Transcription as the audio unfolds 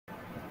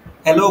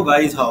Hello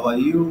guys, how are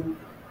you?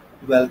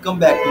 Welcome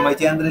back to my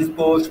channel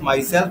Therichpost.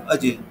 Myself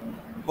Ajay.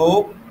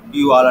 Hope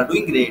you all are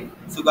doing great.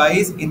 So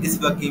guys, in this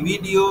working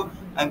video,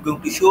 I'm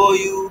going to show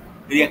you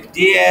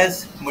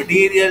Reactjs,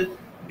 material,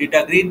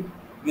 data grid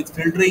with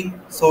filtering,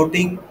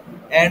 sorting,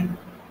 and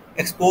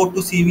export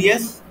to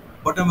CVS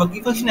button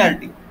working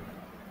functionality.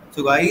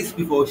 So guys,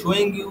 before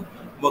showing you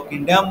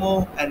working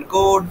demo and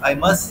code, I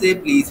must say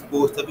please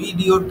post the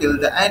video till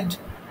the end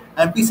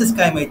and please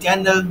subscribe my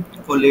channel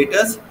for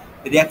latest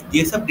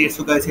React.js updates.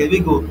 So guys, here we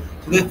go.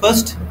 So guys,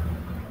 first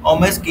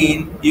on my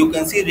screen you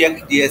can see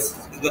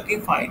React.js is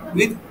working fine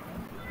with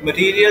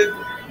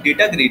material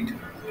data grid.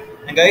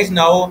 And guys,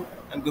 now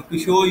I'm going to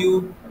show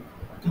you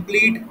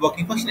complete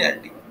working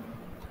functionality.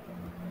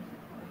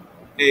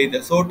 Hey,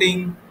 the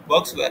sorting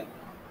works well.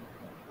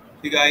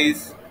 See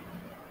guys,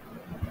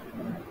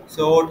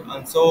 sort,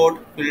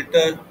 unsort,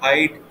 filter,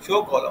 hide,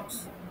 show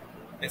columns.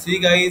 And see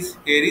guys,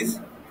 here is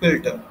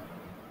filter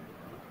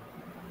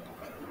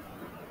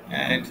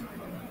and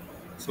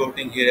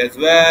sorting here as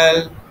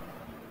well.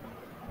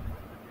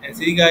 And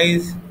see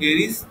guys, here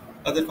is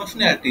other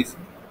functionalities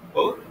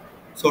for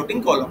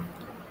sorting column,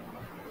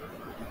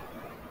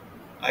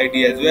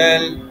 ID as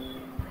well.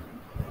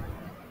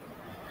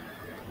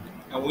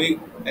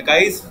 And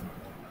guys,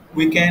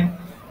 we can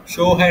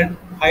show head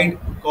hide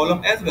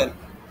column as well.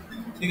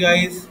 See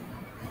guys,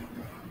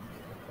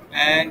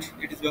 and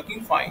it is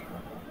working fine.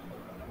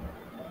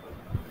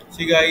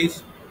 See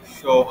guys,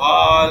 show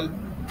all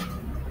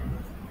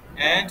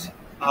and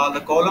all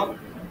the column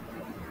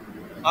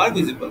are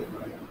visible.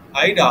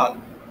 Hide all,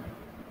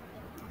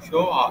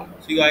 show all.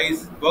 See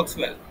guys, works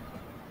well.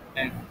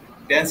 And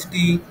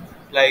density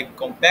like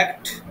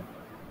compact,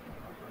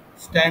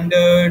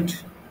 standard,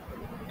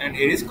 and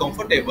here is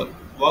comfortable,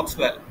 works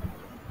well.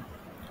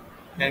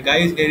 And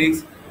guys, here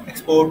is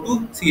export to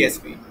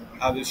CSV.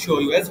 I will show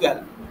you as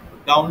well.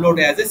 Download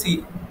as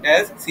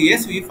as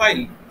CSV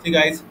file. See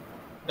guys,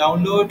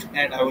 download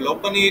and I will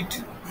open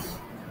it.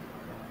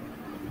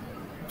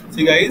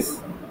 See guys,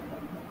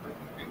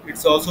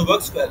 it also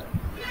works well.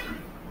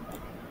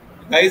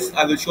 Guys,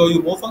 I will show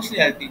you more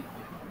functionality.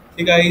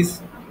 See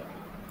guys,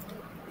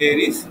 here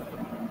is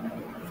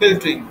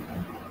filtering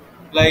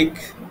like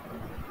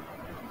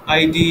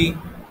ID.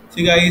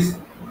 See guys,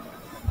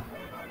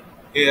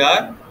 here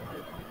are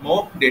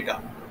more data.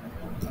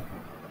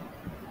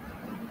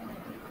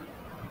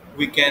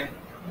 We can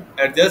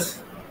adjust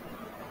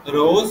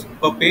rows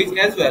per page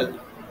as well,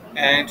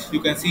 and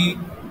you can see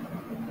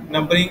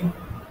numbering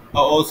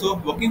are also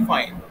working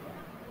fine.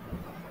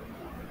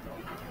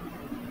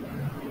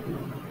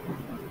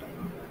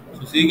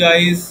 So see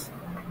guys,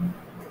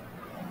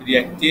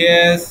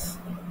 React.js,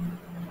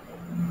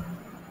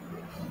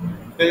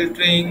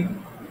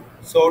 filtering,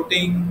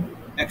 sorting,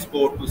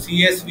 export to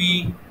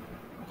CSV,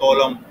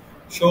 column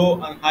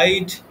show and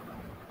hide,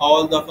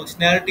 all the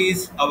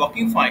functionalities are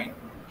working fine.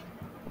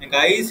 And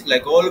guys,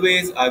 like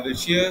always, I will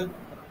share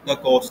the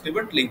code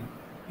snippet link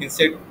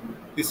inside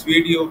this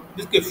video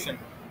description.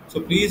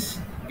 So please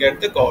get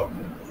the code.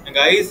 And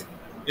guys,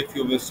 if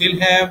you will still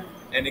have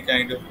any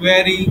kind of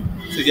query,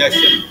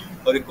 suggestion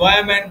or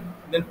requirement,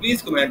 then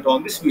please comment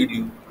on this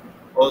video.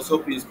 Also,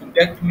 please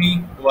contact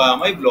me via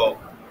my blog.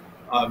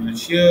 I will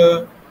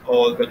share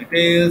all the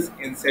details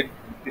inside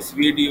this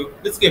video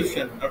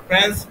description. And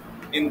friends,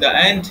 in the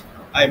end,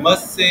 I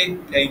must say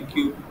thank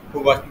you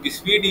for watching this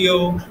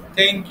video.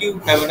 Thank you.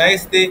 Have a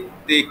nice day.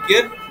 Take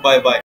care. Bye bye.